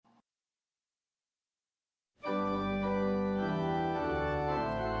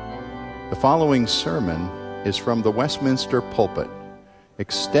The following sermon is from the Westminster pulpit,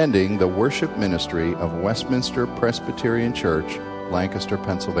 extending the worship ministry of Westminster Presbyterian Church, Lancaster,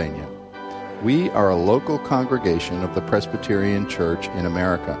 Pennsylvania. We are a local congregation of the Presbyterian Church in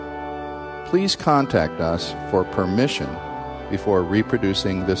America. Please contact us for permission before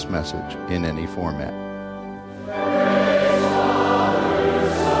reproducing this message in any format.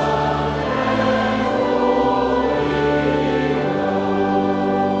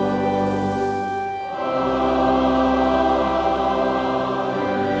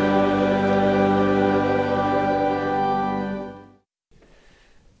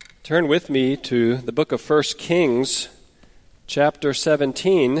 Turn with me to the book of 1 Kings, chapter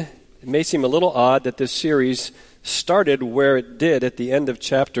 17. It may seem a little odd that this series started where it did at the end of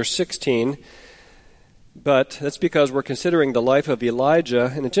chapter 16, but that's because we're considering the life of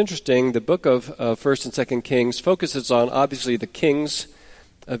Elijah. And it's interesting, the book of 1st and 2nd Kings focuses on, obviously, the kings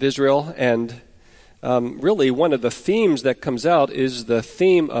of Israel, and really one of the themes that comes out is the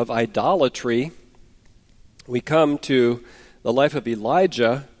theme of idolatry. We come to the life of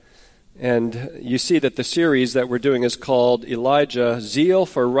Elijah, and you see that the series that we're doing is called Elijah, Zeal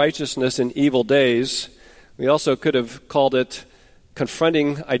for Righteousness in Evil Days. We also could have called it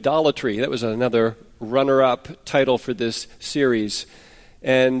Confronting Idolatry. That was another runner-up title for this series.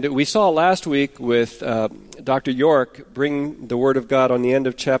 And we saw last week with Dr. York bring the Word of God on the end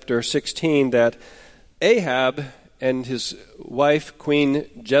of chapter 16 that Ahab and his wife, Queen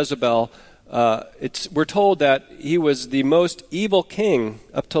Jezebel, we're told that he was the most evil king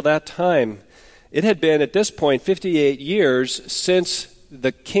up till that time. It had been, at this point, 58 years since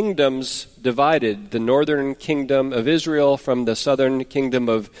the kingdoms divided, the northern kingdom of Israel from the southern kingdom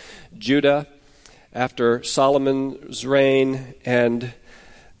of Judah after Solomon's reign. And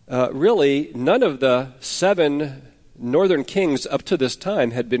really, none of the 7 northern kings up to this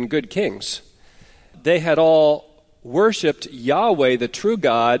time had been good kings. They had all worshipped Yahweh, the true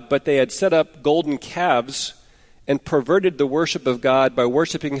God, but they had set up golden calves and perverted the worship of God by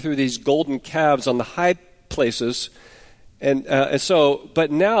worshiping through these golden calves on the high places.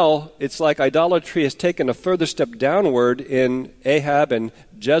 But now it's like idolatry has taken a further step downward in Ahab and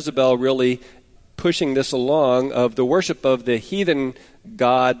Jezebel really pushing this along of the worship of the heathen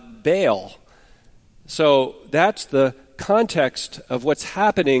god Baal. So that's the context of what's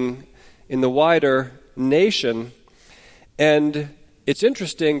happening in the wider nation. And it's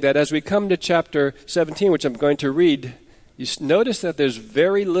interesting that as we come to chapter 17, which I'm going to read, you notice that there's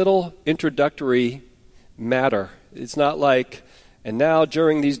very little introductory matter. It's not like, and now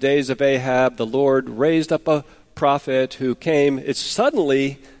during these days of Ahab, the Lord raised up a prophet who came. It's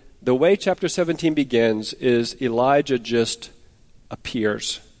suddenly, the way chapter 17 begins is Elijah just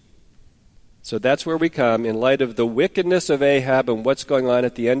appears. So that's where we come in light of the wickedness of Ahab and what's going on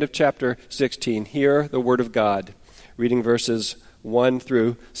at the end of chapter 16. Hear the word of God. Reading verses 1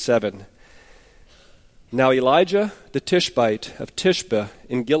 through 7. Now Elijah the Tishbite of Tishbe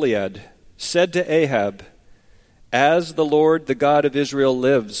in Gilead said to Ahab, As the Lord the God of Israel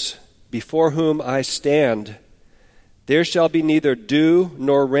lives, before whom I stand, there shall be neither dew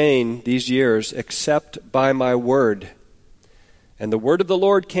nor rain these years, except by my word. And the word of the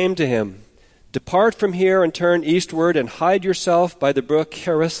Lord came to him, Depart from here and turn eastward and hide yourself by the brook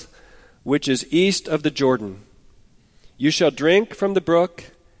Cherith, which is east of the Jordan. You shall drink from the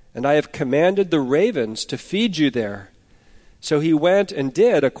brook, and I have commanded the ravens to feed you there. So he went and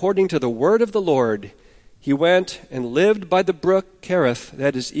did according to the word of the Lord. He went and lived by the brook Cherith,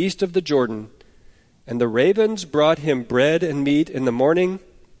 that is east of the Jordan. And the ravens brought him bread and meat in the morning,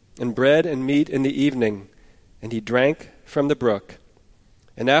 and bread and meat in the evening. And he drank from the brook.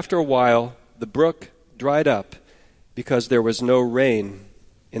 And after a while, the brook dried up, because there was no rain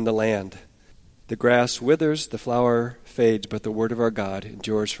in the land. The grass withers, the flower fades, but the word of our God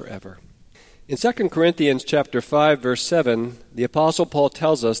endures forever. In 2 Corinthians chapter 5, verse 7, the Apostle Paul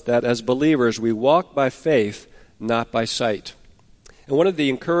tells us that as believers we walk by faith, not by sight. And one of the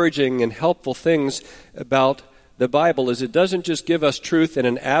encouraging and helpful things about the Bible is it doesn't just give us truth in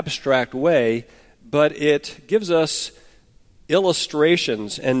an abstract way, but it gives us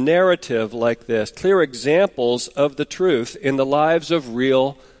illustrations and narrative like this, clear examples of the truth in the lives of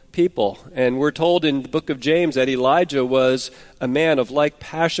real people. And we're told in the book of James that Elijah was a man of like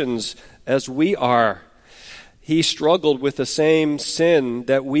passions as we are. He struggled with the same sin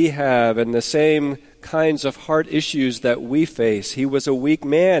that we have and the same kinds of heart issues that we face. He was a weak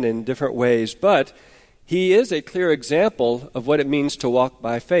man in different ways, but he is a clear example of what it means to walk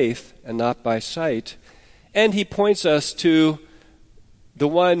by faith and not by sight. And he points us to the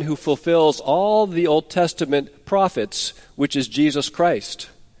one who fulfills all the Old Testament prophets, which is Jesus Christ.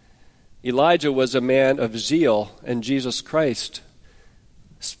 Elijah was a man of zeal, and Jesus Christ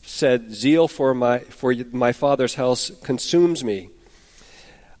said, "Zeal for my Father's house consumes me."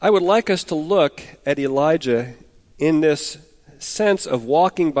 I would like us to look at Elijah in this sense of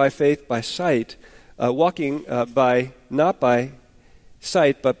walking by faith by sight, walking not by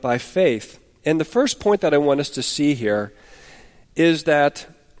sight but by faith. And the first point that I want us to see here is that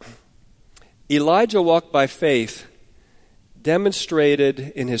Elijah walked by faith,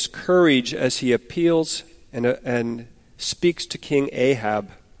 demonstrated in his courage as he appeals and speaks to King Ahab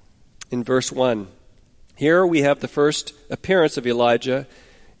in verse 1. Here we have the first appearance of Elijah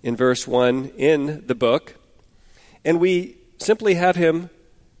in verse 1 in the book, and we simply have him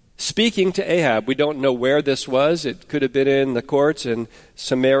speaking to Ahab. We don't know where this was. It could have been in the courts in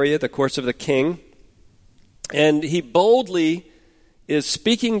Samaria, the courts of the king. And he boldly is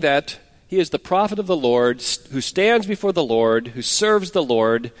speaking that he is the prophet of the Lord, who stands before the Lord, who serves the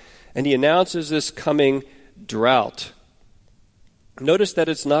Lord, and he announces this coming drought. Notice that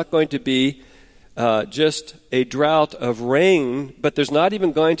it's not going to be just a drought of rain, but there's not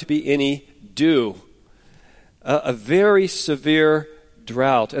even going to be any dew. A very severe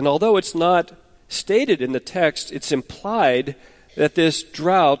drought. And although it's not stated in the text, it's implied that this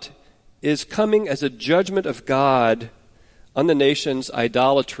drought is coming as a judgment of God on the nation's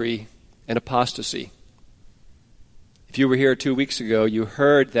idolatry and apostasy. If you were here 2 weeks ago, you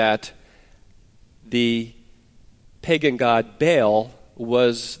heard that the pagan god Baal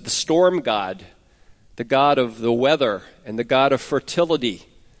was the storm god, the god of the weather and the god of fertility.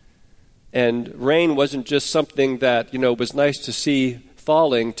 And rain wasn't just something that, was nice to see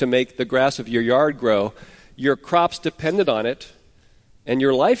falling to make the grass of your yard grow. Your crops depended on it, and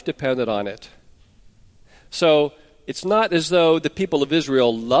your life depended on it. So it's not as though the people of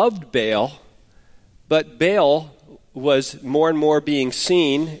Israel loved Baal, but Baal was more and more being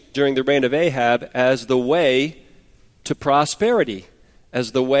seen during the reign of Ahab as the way to prosperity,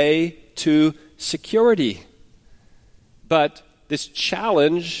 as the way to security. But this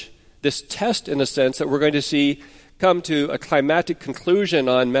challenge, this test, in a sense, that we're going to see come to a climactic conclusion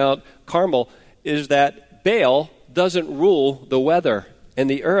on Mount Carmel is that Baal doesn't rule the weather and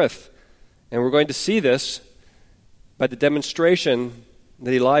the earth. And we're going to see this by the demonstration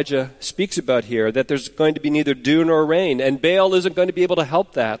that Elijah speaks about here, that there's going to be neither dew nor rain, and Baal isn't going to be able to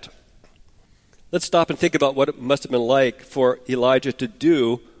help that. Let's stop and think about what it must have been like for Elijah to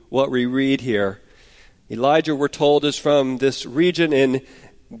do what we read here. Elijah, we're told, is from this region in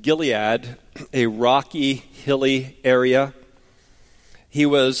Gilead, a rocky, hilly area. He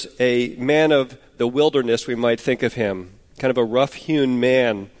was a man of the wilderness, we might think of him, kind of a rough-hewn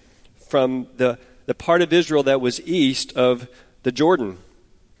man from the part of Israel that was east of the Jordan.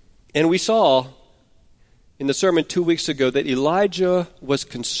 And we saw in the sermon 2 weeks ago that Elijah was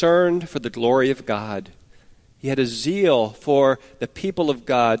concerned for the glory of God. He had a zeal for the people of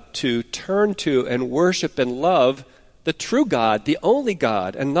God to turn to and worship and love the true God, the only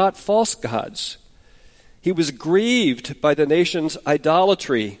God, and not false gods. He was grieved by the nation's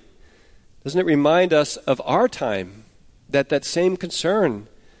idolatry. Doesn't it remind us of our time that same concern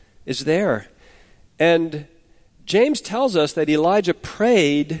is there? And James tells us that Elijah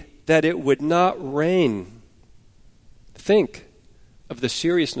prayed that it would not rain. Think of the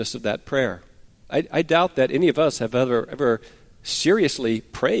seriousness of that prayer. I doubt that any of us have ever seriously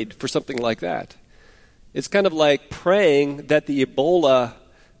prayed for something like that. It's kind of like praying that the Ebola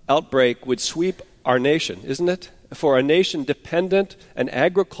outbreak would sweep our nation, isn't it? For a nation dependent, an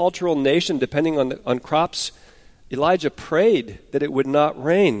agricultural nation depending on crops, Elijah prayed that it would not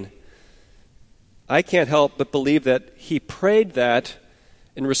rain. I can't help but believe that he prayed that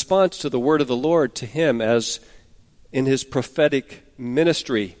in response to the word of the Lord to him as in his prophetic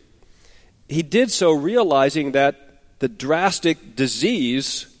ministry. He did so realizing that the drastic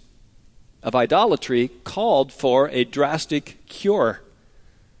disease of idolatry called for a drastic cure.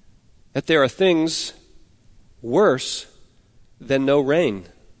 That there are things worse than no rain.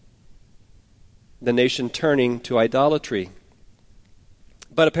 The nation turning to idolatry.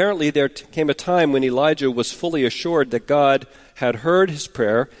 But apparently there came a time when Elijah was fully assured that God had heard his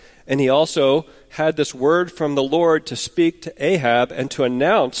prayer, and he also had this word from the Lord to speak to Ahab and to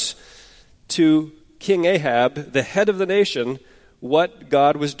announce to King Ahab, the head of the nation, what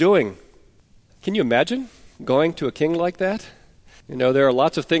God was doing. Can you imagine going to a king like that? There are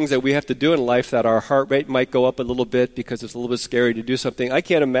lots of things that we have to do in life that our heart rate might go up a little bit because it's a little bit scary to do something. I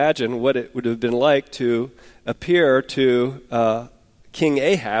can't imagine what it would have been like to appear to King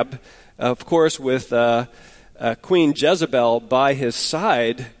Ahab, of course, with Queen Jezebel by his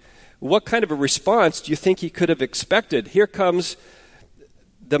side. What kind of a response do you think he could have expected? Here comes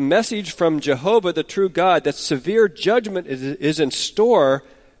the message from Jehovah, the true God, that severe judgment is in store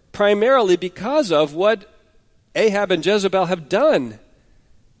primarily because of what Ahab and Jezebel have done.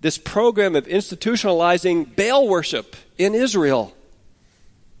 This program of institutionalizing Baal worship in Israel.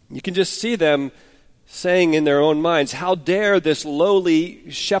 You can just see them saying in their own minds, how dare this lowly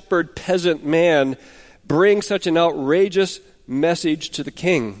shepherd peasant man bring such an outrageous message to the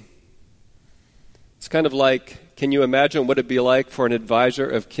king? It's kind of like, can you imagine what it'd be like for an advisor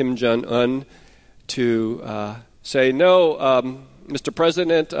of Kim Jong-un to say, no, Mr.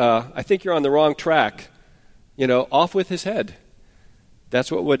 President, I think you're on the wrong track. Off with his head.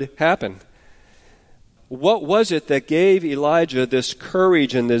 That's what would happen. What was it that gave Elijah this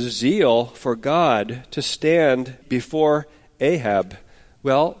courage and this zeal for God to stand before Ahab?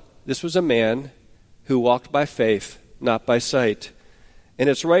 Well, this was a man who walked by faith, not by sight. And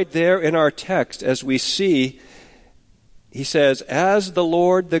it's right there in our text as we see, he says, as the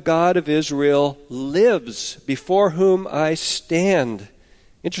Lord, the God of Israel, lives, before whom I stand.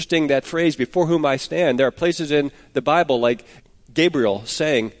 Interesting, that phrase, before whom I stand. There are places in the Bible like Gabriel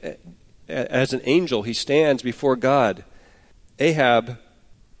saying, as an angel, he stands before God. Ahab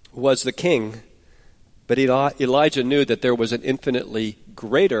was the king, but Elijah knew that there was an infinitely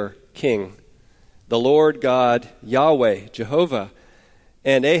greater king, the Lord God, Yahweh, Jehovah.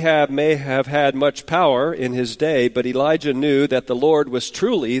 And Ahab may have had much power in his day, but Elijah knew that the Lord was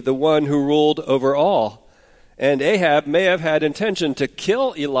truly the one who ruled over all. And Ahab may have had intention to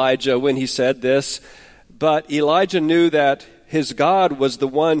kill Elijah when he said this, but Elijah knew that his God was the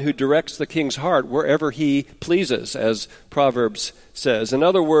one who directs the king's heart wherever he pleases, as Proverbs says. In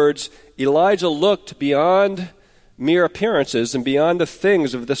other words, Elijah looked beyond mere appearances and beyond the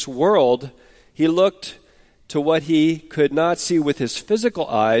things of this world. He looked to what he could not see with his physical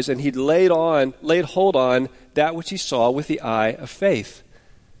eyes, and he laid hold on that which he saw with the eye of faith.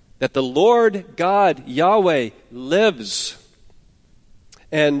 That the Lord God, Yahweh, lives.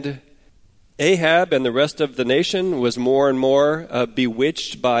 And Ahab and the rest of the nation was more and more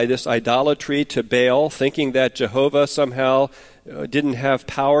bewitched by this idolatry to Baal, thinking that Jehovah somehow didn't have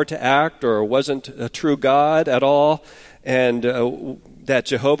power to act or wasn't a true God at all, and that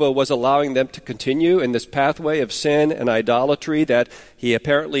Jehovah was allowing them to continue in this pathway of sin and idolatry, that he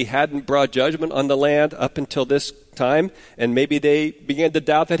apparently hadn't brought judgment on the land up until this time, and maybe they began to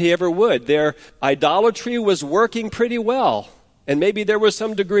doubt that he ever would. Their idolatry was working pretty well. And maybe there was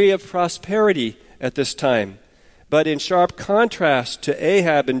some degree of prosperity at this time. But in sharp contrast to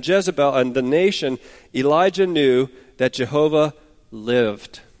Ahab and Jezebel and the nation, Elijah knew that Jehovah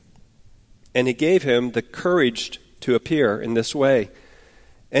lived. And he gave him the courage to appear in this way.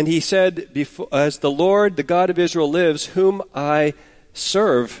 And he said, as the Lord, the God of Israel lives, whom I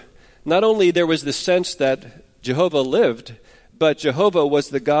serve. Not only there was the sense that Jehovah lived, but Jehovah was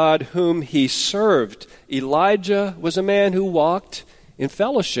the God whom he served. Elijah was a man who walked in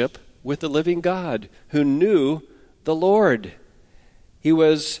fellowship with the living God, who knew the Lord. He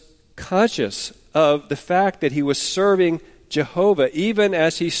was conscious of the fact that he was serving Jehovah, even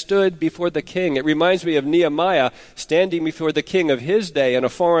as he stood before the king. It reminds me of Nehemiah standing before the king of his day in a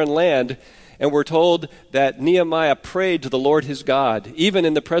foreign land, and we're told that Nehemiah prayed to the Lord his God, even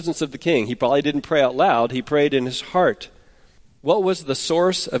in the presence of the king. He probably didn't pray out loud, he prayed in his heart. What was the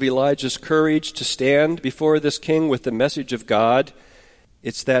source of Elijah's courage to stand before this king with the message of God?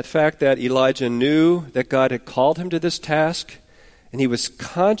 It's that fact that Elijah knew that God had called him to this task, and he was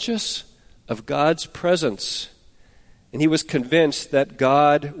conscious of God's presence, and he was convinced that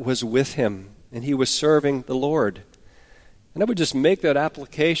God was with him, and he was serving the Lord. And I would just make that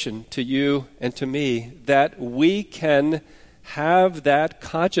application to you and to me, that we can have that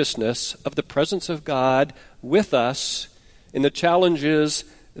consciousness of the presence of God with us in the challenges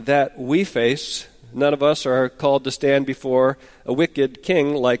that we face. None of us are called to stand before a wicked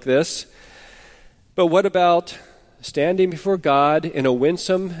king like this. But what about standing before God in a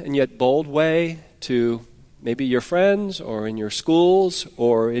winsome and yet bold way to maybe your friends or in your schools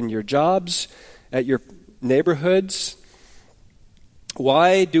or in your jobs, at your neighborhoods?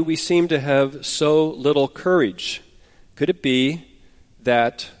 Why do we seem to have so little courage? Could it be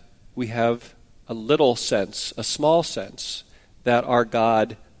that we have a little sense, a small sense, that our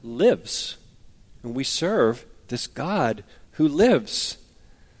God lives? And we serve this God who lives.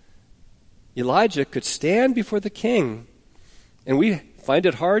 Elijah could stand before the king, and we find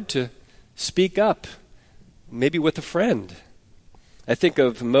it hard to speak up, maybe with a friend. I think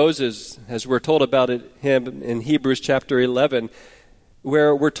of Moses, as we're told about him in Hebrews chapter 11,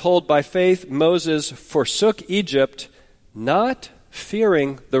 where we're told by faith Moses forsook Egypt, not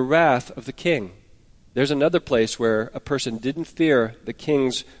fearing the wrath of the king. There's another place where a person didn't fear the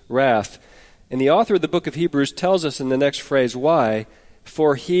king's wrath. And the author of the book of Hebrews tells us in the next phrase why.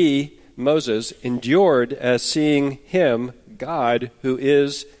 For he, Moses, endured as seeing him, God, who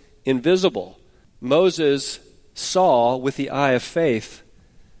is invisible. Moses saw with the eye of faith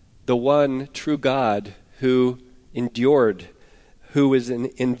the one true God who endured, who is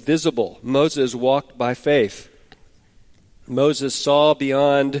invisible. Moses walked by faith. Moses saw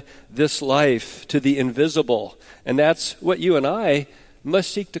beyond this life to the invisible. And that's what you and I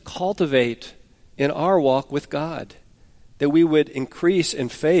must seek to cultivate in our walk with God, that we would increase in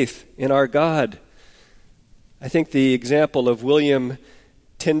faith in our God. I think the example of William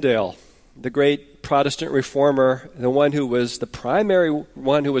Tyndale, the great Protestant reformer, the one who was the primary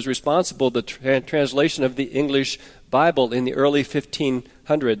one who was responsible for the translation of the English Bible in the early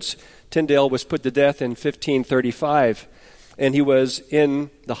 1500s. Tyndale was put to death in 1535, and he was in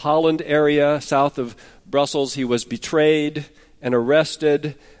the Holland area south of Brussels. He was betrayed and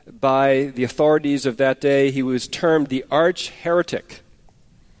arrested by the authorities of that day. He was termed the arch heretic.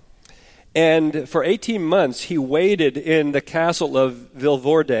 And for 18 months, he waited in the castle of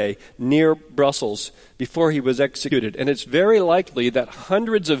Vilvoorde near Brussels before he was executed. And it's very likely that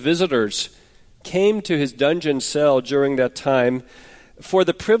hundreds of visitors came to his dungeon cell during that time for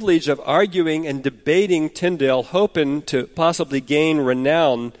the privilege of arguing and debating Tyndale, hoping to possibly gain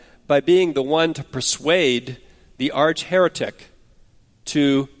renown by being the one to persuade the arch heretic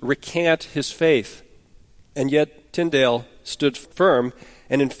to recant his faith. And yet Tyndale stood firm,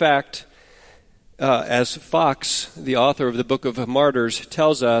 and in fact, as Fox, the author of the Book of Martyrs,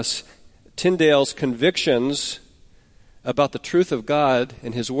 tells us, Tyndale's convictions about the truth of God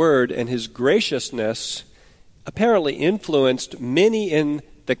and His Word and His graciousness apparently influenced many in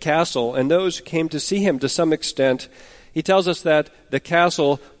the castle and those who came to see him to some extent. He tells us that the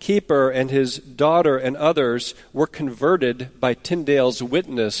castle keeper and his daughter and others were converted by Tyndale's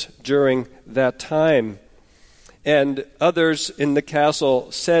witness during that time. And others in the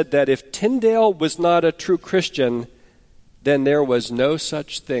castle said that if Tyndale was not a true Christian, then there was no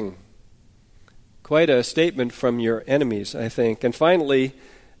such thing. Quite a statement from your enemies, I think. And finally,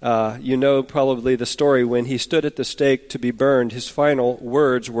 you know probably the story when he stood at the stake to be burned. His final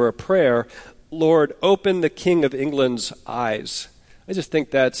words were a prayer, "Lord, open the King of England's eyes." I just think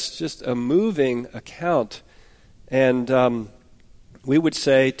that's just a moving account. And we would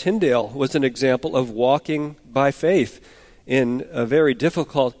say Tyndale was an example of walking by faith in a very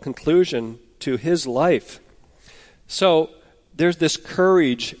difficult conclusion to his life. So there's this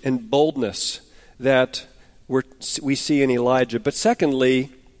courage and boldness that we see in Elijah. But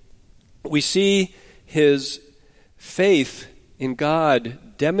secondly, we see his faith in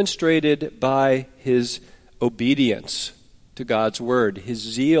God demonstrated by his obedience to God's word, his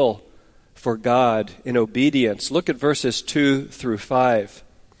zeal for God in obedience. Look at verses 2 through 5.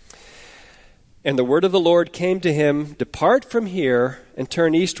 And the word of the Lord came to him, "Depart from here and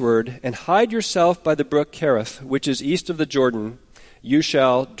turn eastward, and hide yourself by the brook Kerith, which is east of the Jordan. You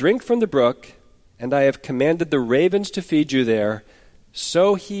shall drink from the brook, and I have commanded the ravens to feed you there."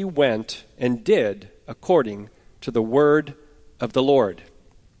 So he went and did according to the word of the Lord.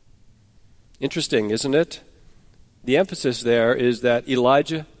 Interesting, isn't it? The emphasis there is that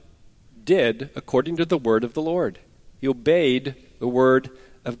Elijah did according to the word of the Lord. He obeyed the word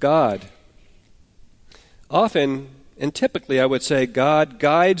of God. Often, and typically I would say, God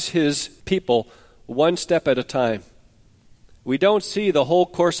guides his people one step at a time. We don't see the whole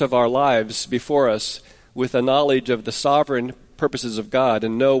course of our lives before us with a knowledge of the sovereign purposes of God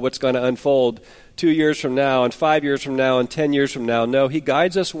and know what's going to unfold 2 years from now and 5 years from now and 10 years from now. No, he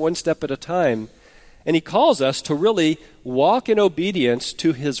guides us one step at a time. And he calls us to really walk in obedience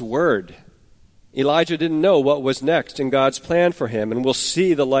to his word. Elijah didn't know what was next in God's plan for him, and we'll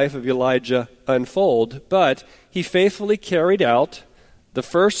see the life of Elijah unfold, but he faithfully carried out the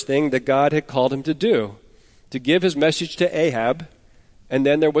first thing that God had called him to do, to give his message to Ahab, and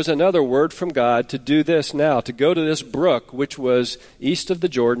then there was another word from God to do this now, to go to this brook, which was east of the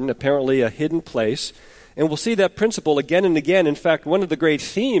Jordan, apparently a hidden place. And we'll see that principle again and again. In fact, one of the great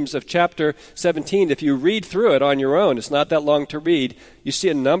themes of chapter 17, if you read through it on your own, it's not that long to read, you see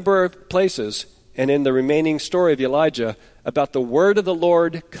a number of places, and in the remaining story of Elijah, about the word of the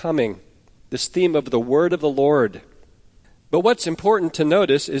Lord coming, this theme of the word of the Lord. But what's important to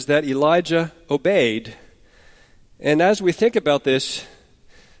notice is that Elijah obeyed. And as we think about this,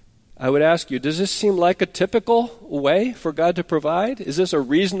 I would ask you, does this seem like a typical way for God to provide? Is this a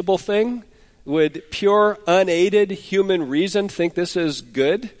reasonable thing? Would pure, unaided human reason think this is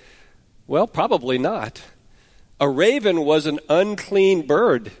good? Well, probably not. A raven was an unclean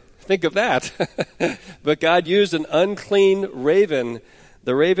bird. Think of that. But God used an unclean raven.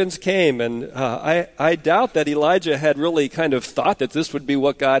 The ravens came, and I doubt that Elijah had really kind of thought that this would be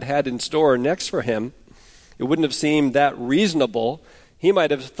what God had in store next for him. It wouldn't have seemed that reasonable. He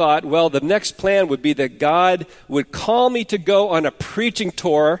might have thought, well, the next plan would be that God would call me to go on a preaching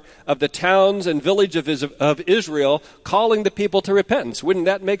tour of the towns and villages of Israel, calling the people to repentance. Wouldn't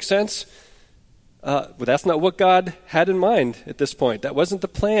that make sense? But that's not what God had in mind at this point. That wasn't the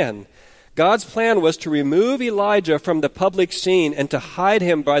plan. God's plan was to remove Elijah from the public scene and to hide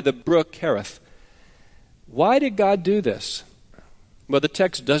him by the brook Kerith. Why did God do this? Well, the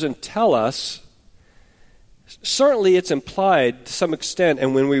text doesn't tell us. Certainly it's implied to some extent,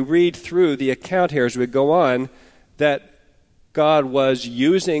 and when we read through the account here as we go on, that God was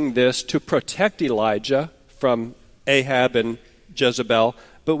using this to protect Elijah from Ahab and Jezebel,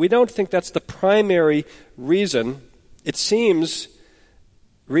 but we don't think that's the primary reason. It seems,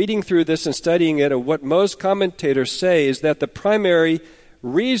 reading through this and studying it, and what most commentators say is that the primary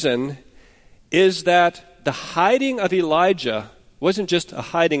reason is that the hiding of Elijah wasn't just a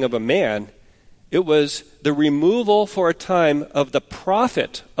hiding of a man. It was the removal for a time of the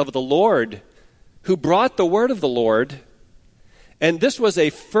prophet of the Lord who brought the word of the Lord. And this was a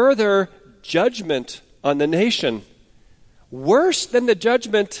further judgment on the nation, worse than the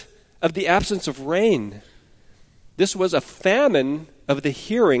judgment of the absence of rain. This was a famine of the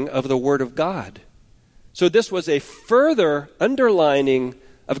hearing of the word of God. So this was a further underlining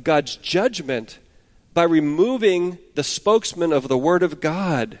of God's judgment by removing the spokesman of the word of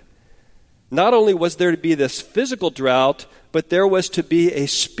God. Not only was there to be this physical drought, but there was to be a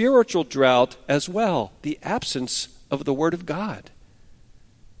spiritual drought as well, the absence of the word of God.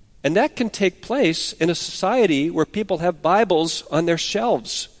 And that can take place in a society where people have Bibles on their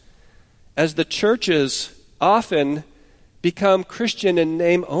shelves, as the churches often become Christian in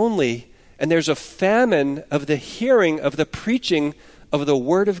name only, and there's a famine of the hearing of the preaching of the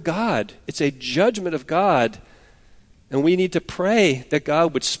Word of God. It's a judgment of God, and we need to pray that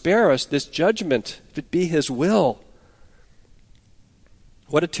God would spare us this judgment, if it be His will.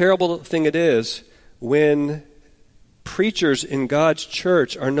 What a terrible thing it is when preachers in God's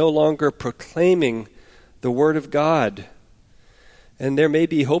church are no longer proclaiming the Word of God. And there may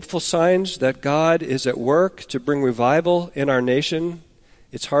be hopeful signs that God is at work to bring revival in our nation.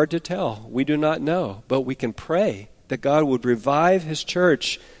 It's hard to tell. We do not know. But we can pray that God would revive His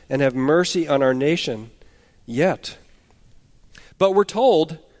church and have mercy on our nation yet. But we're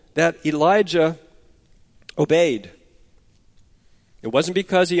told that Elijah obeyed. It wasn't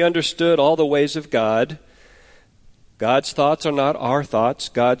because he understood all the ways of God. God's thoughts are not our thoughts.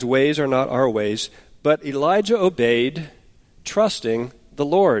 God's ways are not our ways. But Elijah obeyed, trusting the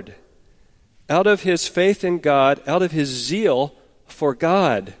Lord, out of his faith in God, out of his zeal for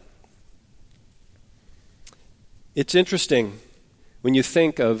God. It's interesting when you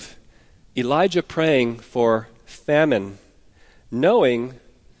think of Elijah praying for famine, knowing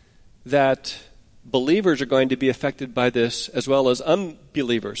that believers are going to be affected by this as well as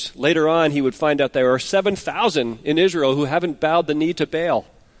unbelievers. Later on, he would find out there are 7,000 in Israel who haven't bowed the knee to Baal.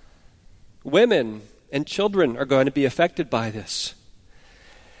 Women and children are going to be affected by this.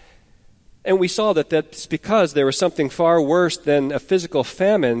 And we saw that that's because there was something far worse than a physical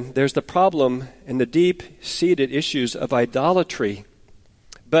famine. There's the problem and the deep-seated issues of idolatry.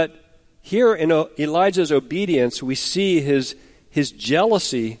 But here in Elijah's obedience, we see his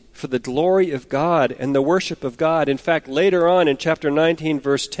jealousy for the glory of God and the worship of God. In fact, later on in chapter 19,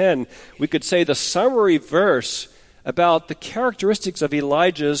 verse 10, we could say the summary verse about the characteristics of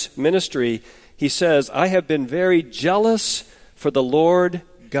Elijah's ministry. He says, I have been very jealous for the Lord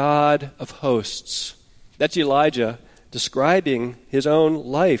God of hosts. That's Elijah describing his own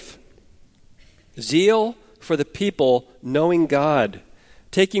life. Zeal for the people knowing God,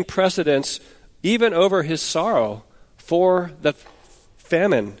 taking precedence even over his sorrow for the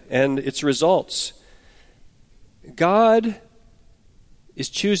famine and its results. God is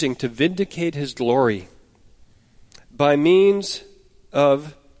choosing to vindicate His glory by means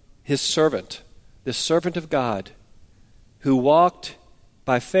of His servant, the servant of God, who walked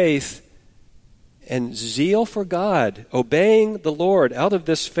by faith and zeal for God, obeying the Lord out of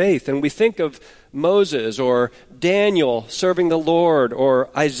this faith. And we think of Moses or Daniel serving the Lord, or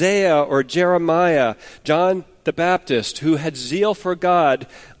Isaiah or Jeremiah, John the Baptist, who had zeal for God,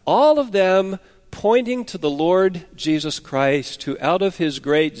 all of them pointing to the Lord Jesus Christ, who out of his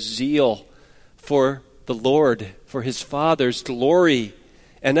great zeal for the Lord, for his Father's glory,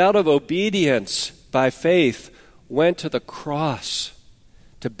 and out of obedience by faith, went to the cross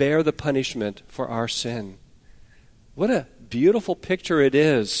to bear the punishment for our sin. What a beautiful picture it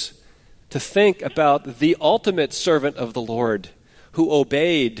is to think about the ultimate servant of the Lord who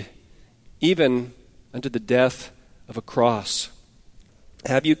obeyed even unto the death of a cross?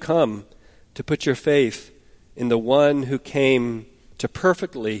 Have you come to put your faith in the one who came to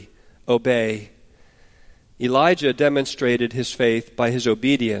perfectly obey? Elijah demonstrated his faith by his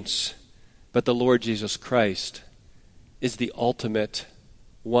obedience, but the Lord Jesus Christ is the ultimate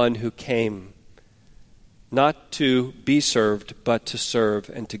one who came not to be served, but to serve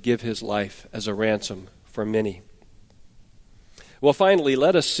and to give his life as a ransom for many. Well, finally,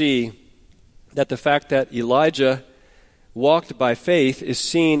 let us see that the fact that Elijah walked by faith is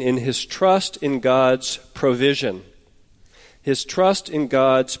seen in his trust in God's provision. His trust in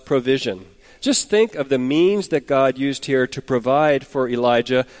God's provision. Just think of the means that God used here to provide for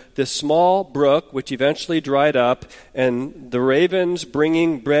Elijah this small brook, which eventually dried up, and the ravens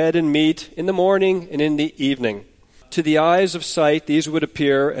bringing bread and meat in the morning and in the evening. To the eyes of sight, these would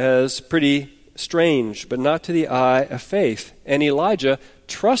appear as pretty strange, but not to the eye of faith. And Elijah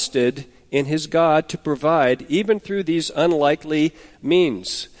trusted in his God to provide even through these unlikely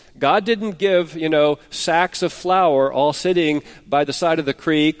means. God didn't give, sacks of flour all sitting by the side of the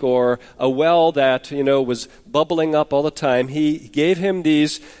creek or a well that, was bubbling up all the time. He gave him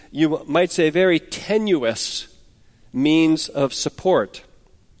these, you might say, very tenuous means of support.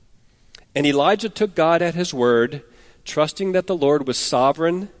 And Elijah took God at his word, trusting that the Lord was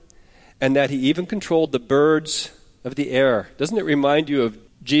sovereign and that he even controlled the birds of the air. Doesn't it remind you of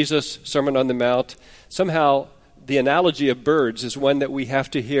Jesus' Sermon on the Mount? Somehow the analogy of birds is one that we have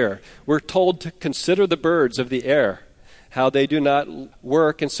to hear. We're told to consider the birds of the air, how they do not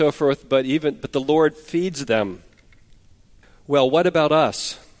work and so forth, but the Lord feeds them. Well, what about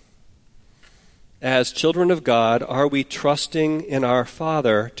us? As children of God, are we trusting in our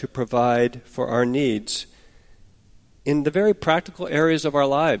Father to provide for our needs in the very practical areas of our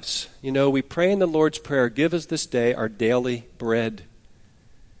lives? We pray in the Lord's Prayer, give us this day our daily bread.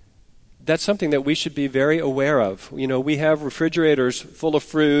 That's something that we should be very aware of. We have refrigerators full of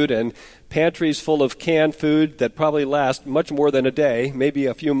fruit and pantries full of canned food that probably last much more than a day, maybe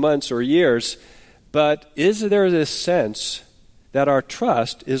a few months or years. But is there this sense that our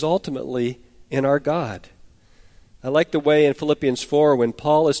trust is ultimately in our God? I like the way in Philippians 4 when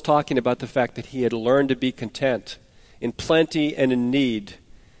Paul is talking about the fact that he had learned to be content in plenty and in need.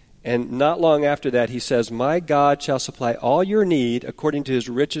 And not long after that, he says, my God shall supply all your need according to his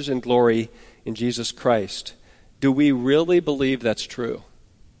riches and glory in Jesus Christ. Do we really believe that's true?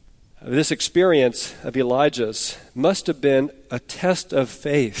 This experience of Elijah's must have been a test of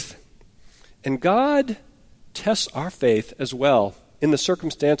faith. And God tests our faith as well in the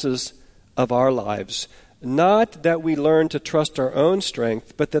circumstances of our lives. Not that we learn to trust our own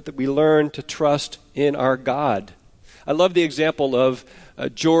strength, but that we learn to trust in our God. I love the example of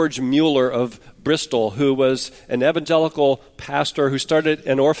George Mueller of Bristol, who was an evangelical pastor who started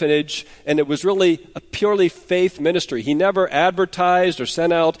an orphanage, and it was really a purely faith ministry. He never advertised or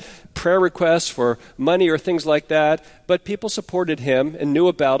sent out prayer requests for money or things like that, but people supported him and knew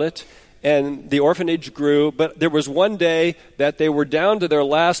about it, and the orphanage grew. But there was one day that they were down to their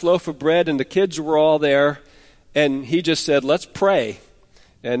last loaf of bread, and the kids were all there, and he just said, let's pray.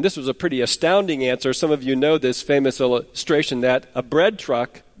 And this was a pretty astounding answer. Some of you know this famous illustration that a bread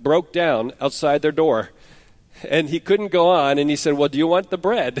truck broke down outside their door. And he couldn't go on, and he said, well, do you want the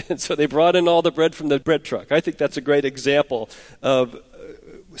bread? And so they brought in all the bread from the bread truck. I think that's a great example of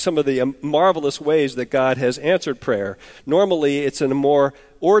some of the marvelous ways that God has answered prayer. Normally, it's in a more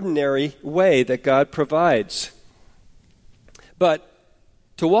ordinary way that God provides. But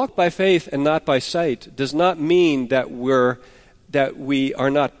to walk by faith and not by sight does not mean that we are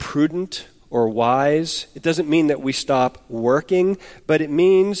not prudent or wise. It doesn't mean that we stop working, but it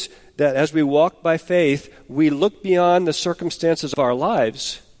means that as we walk by faith, we look beyond the circumstances of our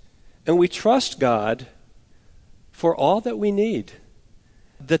lives and we trust God for all that we need.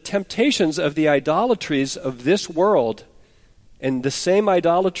 The temptations of the idolatries of this world and the same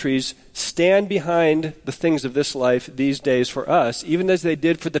idolatries stand behind the things of this life these days for us, even as they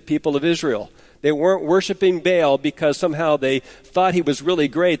did for the people of Israel. They weren't worshiping Baal because somehow they thought he was really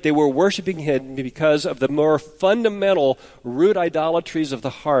great. They were worshiping him because of the more fundamental root idolatries of the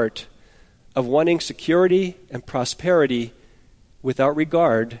heart of wanting security and prosperity without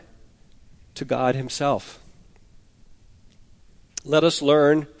regard to God himself. Let us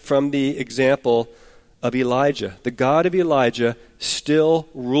learn from the example of Elijah. The God of Elijah still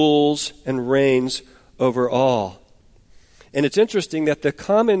rules and reigns over all. And it's interesting that the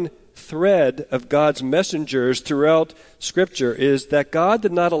common thread of God's messengers throughout Scripture is that God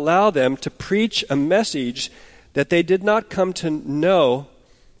did not allow them to preach a message that they did not come to know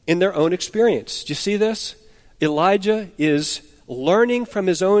in their own experience. Do you see this? Elijah is learning from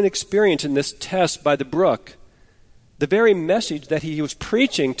his own experience in this test by the brook. The very message that he was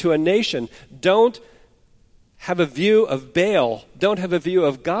preaching to a nation, don't have a view of Baal, don't have a view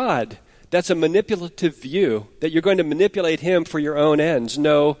of God. That's a manipulative view, that you're going to manipulate him for your own ends.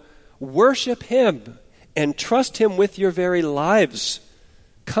 No, worship him and trust him with your very lives,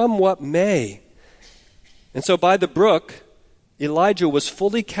 come what may. And so by the brook, Elijah was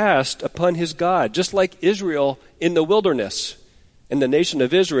fully cast upon his God, just like Israel in the wilderness. And the nation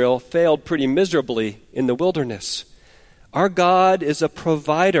of Israel failed pretty miserably in the wilderness. Our God is a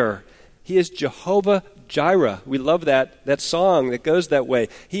provider. He is Jehovah Jireh. We love that song that goes that way.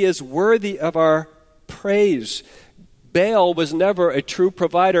 He is worthy of our praise. Baal was never a true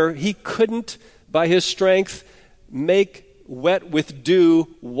provider. He couldn't, by his strength, make wet with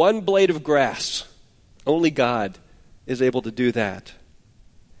dew one blade of grass. Only God is able to do that.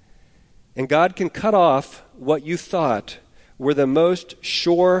 And God can cut off what you thought were the most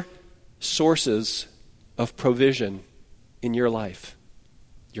sure sources of provision in your life.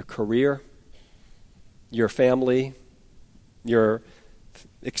 Your career, your family, your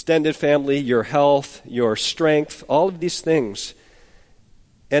extended family, your health, your strength, all of these things.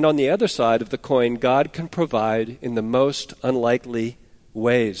 And on the other side of the coin, God can provide in the most unlikely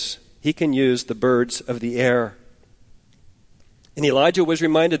ways. He can use the birds of the air. And Elijah was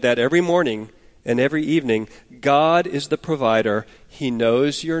reminded that every morning and every evening, God is the provider. He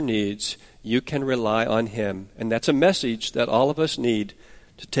knows your needs. You can rely on him. And that's a message that all of us need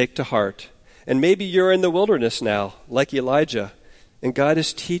to take to heart. And maybe you're in the wilderness now, like Elijah, and God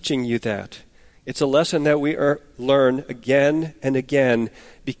is teaching you that. It's a lesson that we learn again and again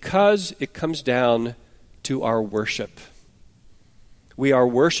because it comes down to our worship. We are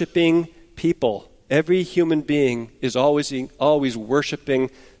worshiping people. Every human being is always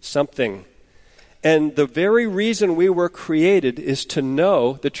worshiping something. And the very reason we were created is to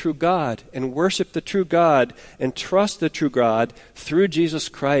know the true God and worship the true God and trust the true God through Jesus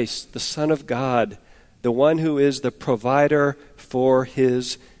Christ, the Son of God, the one who is the provider for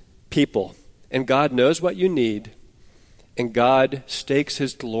his people. And God knows what you need, and God stakes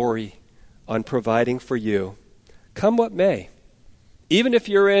his glory on providing for you. Come what may. Even if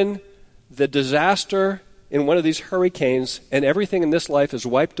you're in the disaster in one of these hurricanes and everything in this life is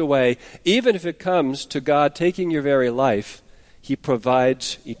wiped away, even if it comes to God taking your very life, he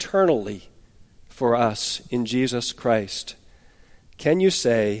provides eternally for us in Jesus Christ. Can you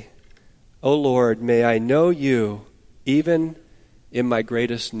say, "O Lord, may I know you even in my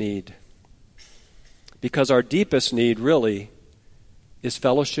greatest need"? Because our deepest need really is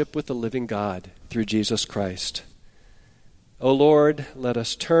fellowship with the living God through Jesus Christ. O Lord, let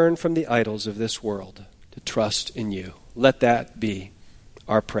us turn from the idols of this world to trust in you. Let that be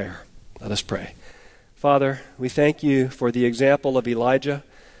our prayer. Let us pray. Father, we thank you for the example of Elijah.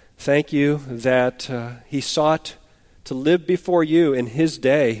 Thank you that he sought to live before you in his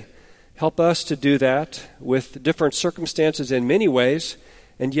day. Help us to do that with different circumstances in many ways,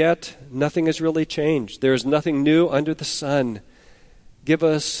 and yet nothing has really changed. There is nothing new under the sun. Give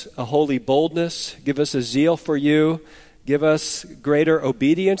us a holy boldness. Give us a zeal for you. Give us greater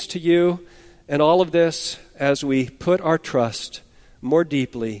obedience to you. And all of this as we put our trust more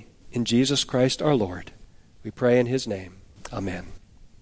deeply in Jesus Christ our Lord. We pray in his name. Amen.